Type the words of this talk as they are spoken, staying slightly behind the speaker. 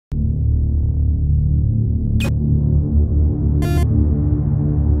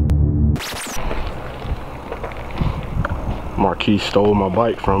low-key stole my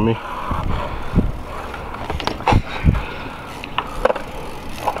bike from me.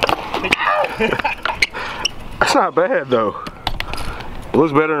 That's not bad though. It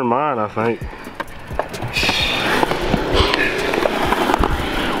looks better than mine, I think.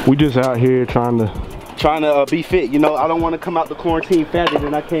 We just out here trying to be fit. You know, I don't want to come out the quarantine fatter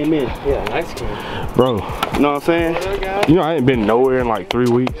than I came in. Yeah, nice kid. Bro, you know what I'm saying? You know, I ain't been nowhere in like 3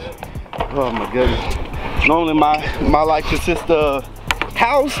 weeks. Oh my goodness. Normally my life consists of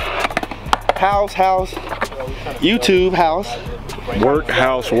house, YouTube, house. Work,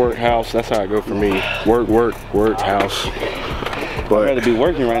 house. That's how it go for me. Work, house. But I'd rather be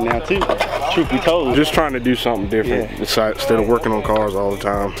working right now too, truth be told. Just trying to do something different instead of working on cars all the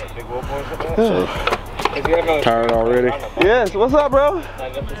time. So, tired already? Yes, what's up, bro?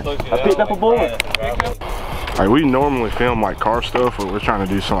 I picked up a board. Like, we normally film like car stuff, but we're trying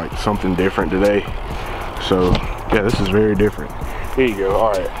to do something different today. So yeah, this is very different. Here you go.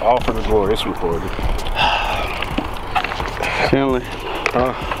 All right, off for the glory. It's recorded. Chandler,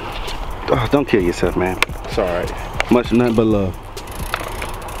 don't kill yourself, man. It's all right. Much nothing but love.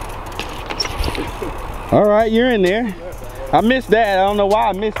 All right, you're in there. I missed that. I don't know why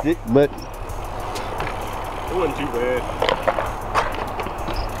I missed it, but it wasn't too bad.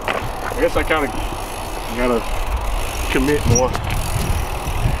 I guess I kind of gotta commit more.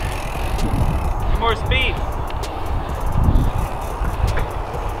 More speed.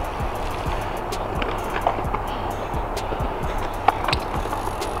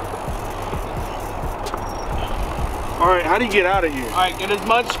 Alright, how do you get out of here? Alright, get as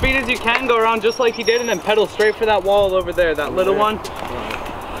much speed as you can, go around just like you did, and then pedal straight for that wall over there, that little one.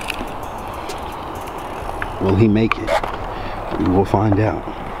 Will he make it? We will find out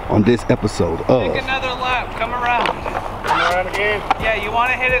on this episode of... Take another lap, come around. Come around again? Yeah, you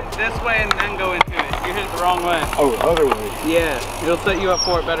want to hit it this way and then go into it. You hit it the wrong way. Oh, the other way? Yeah, it'll set you up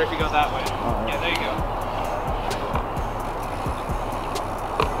for it better if you go that way. Right. Yeah, there you go.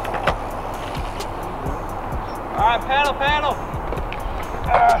 Alright, paddle.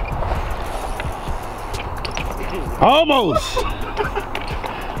 Almost!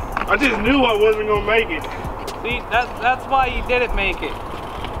 I just knew I wasn't gonna make it. See, that's why you didn't make it.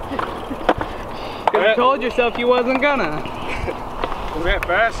 Because you told yourself you wasn't gonna. Was that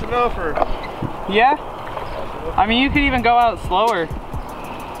fast enough or? Yeah. I mean, you could even go out slower.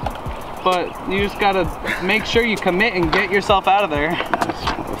 But you just gotta make sure you commit and get yourself out of there.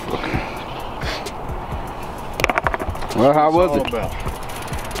 Well, how was it?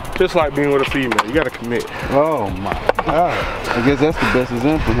 Just like being with a female, you gotta commit. Oh my God. I guess that's the best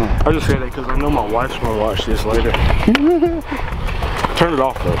example, huh? I just said that because I know my wife's gonna watch this later. Turn it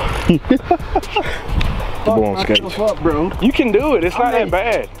off though. Go on skates. What's up, bro? You can do it, it's not that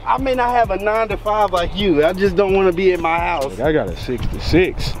bad. I may not have a 9 to 5 like you. I just don't want to be in my house. I got a 6 to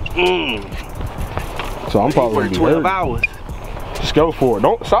 6. So I'm probably gonna be 12 hurt. hours. Just go for it.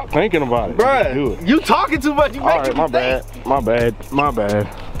 Don't stop thinking about it. Bruh, do it. You talking too much. You Alright, my bad.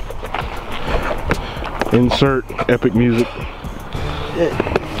 Insert epic music. Yeah.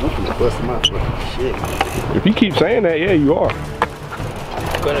 I'm busting my shit. If you keep saying that, yeah, you are.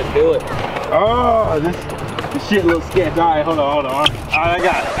 I'm gonna do it. Oh, this shit looks sketch. All right, hold on. All right,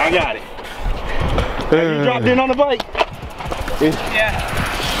 I got it. Have you dropped in on the bike? Yeah,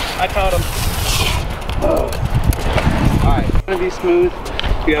 I taught him. All right, it's gonna be smooth.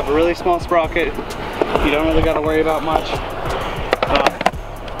 You have a really small sprocket. You don't really got to worry about much.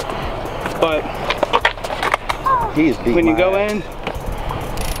 But when you go in, you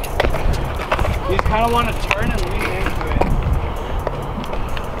just kind of want to turn and lean into it.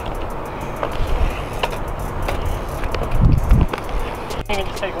 You can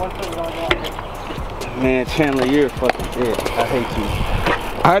just take one foot going down. Man, Chandler, you're a fucking bitch. I hate you.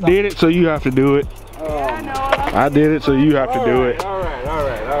 I did it, so you have to do it. Yeah, I know. I did it, so you have to do it. All right.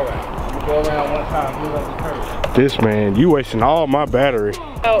 You go around one time, move like a curve. This man, you wasting all my battery.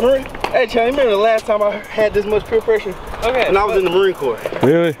 Hey, Chandler, you remember the last time I had this much peer pressure? Okay. And I was in the Marine Corps.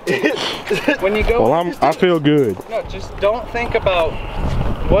 Really? When you go, Well, I feel good. no, just don't think about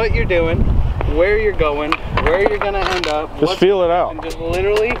what you're doing, where you're going, where you're gonna end up. Just feel it out. And just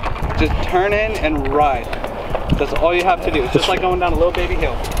literally, just turn in and ride. That's all you have to do. It's just like going down a little baby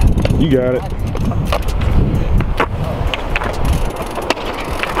hill. You got it.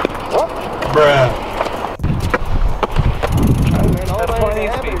 Bruh. That's plenty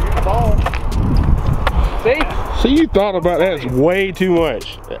of speed. See? See, you thought about that. It's way too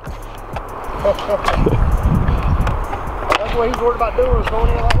much. That's what he's worried about doing, is going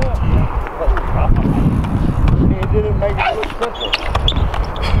in like that. He didn't make it look simple.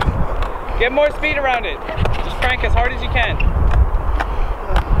 Get more speed around it. Just crank as hard as you can.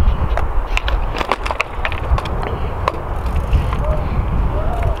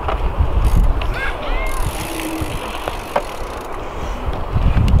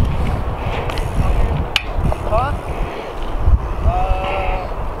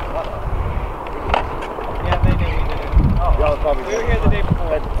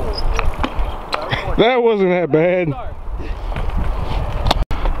 That wasn't that bad.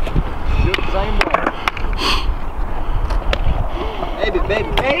 Baby,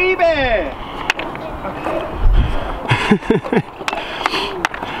 baby, baby!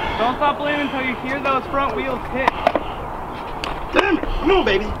 Don't stop blaming until you hear those front wheels hit. Damn it! Come on,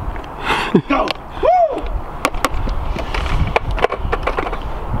 baby! Go! Woo!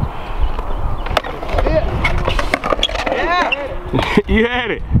 Yeah! You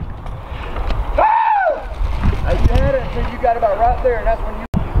had it. You had it until you got about right there, and that's when you...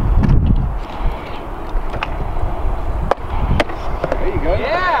 There you go.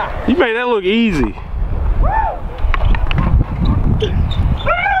 Yeah! You made that look easy.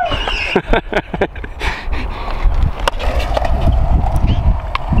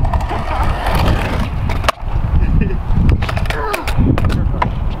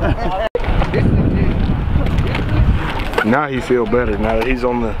 Now he feel better now that he's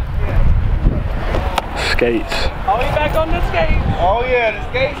on the skates. Oh, he's back on the skates. Oh yeah, the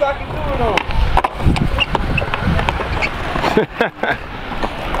skates I can do it on.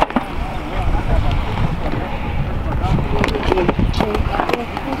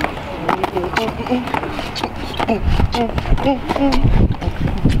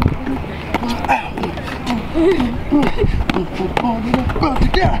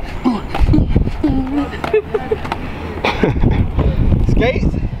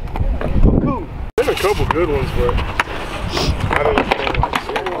 Skates? Cool. There's a couple good ones, but I don't feel like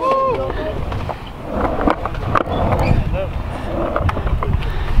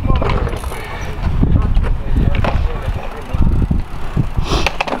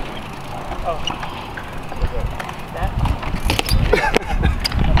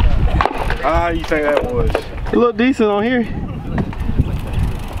how you think that was? It looked decent on here.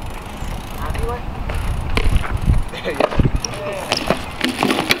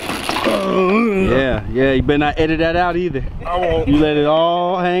 Yeah, you better not edit that out either. I won't. You let it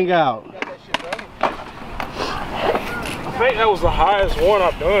all hang out. I think that was the highest one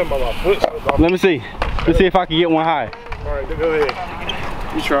I've done by my foot. Let me see. Let's see if I can get one high. Alright, go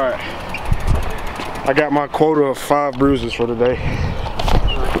ahead. You try it. I got my quota of 5 bruises for today.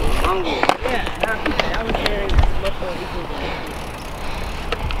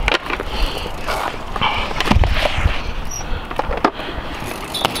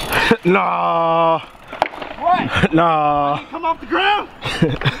 Nah. What? Nah. Did it come off the ground?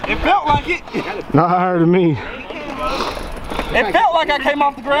 It felt like it. Not higher than me. It felt like I came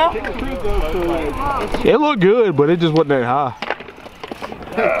off the ground. It looked good, but it just wasn't that high.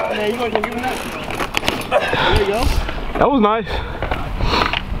 There you go. That was nice.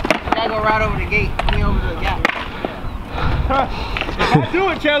 I gotta go right over the gate. Me over the gap. I'll do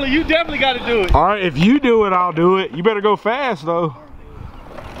it, Charlie. You definitely got to do it. All right, if you do it, I'll do it. You better go fast, though.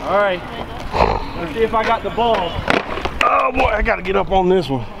 All right. Let's see if I got the ball. Oh boy, I gotta get up on this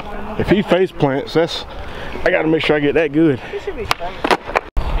one. If he face plants, I gotta make sure I get that good. This should be fun.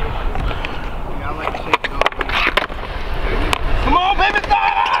 Come on, baby,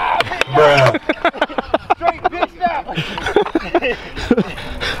 stop! Bruh. Straight pitched out.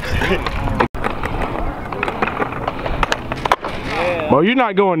 Well, you're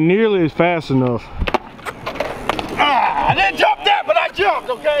not going nearly as fast enough. I didn't jump that, but I jumped,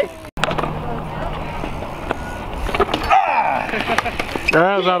 okay?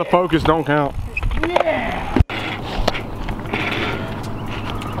 That's out of focus, don't count. Yeah.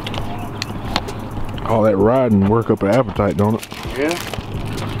 All that riding work up an appetite, don't it? Yeah.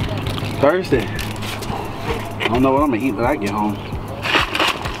 Thursday. I don't know what I'm gonna eat when I get home.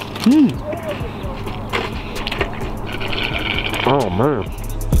 Oh man.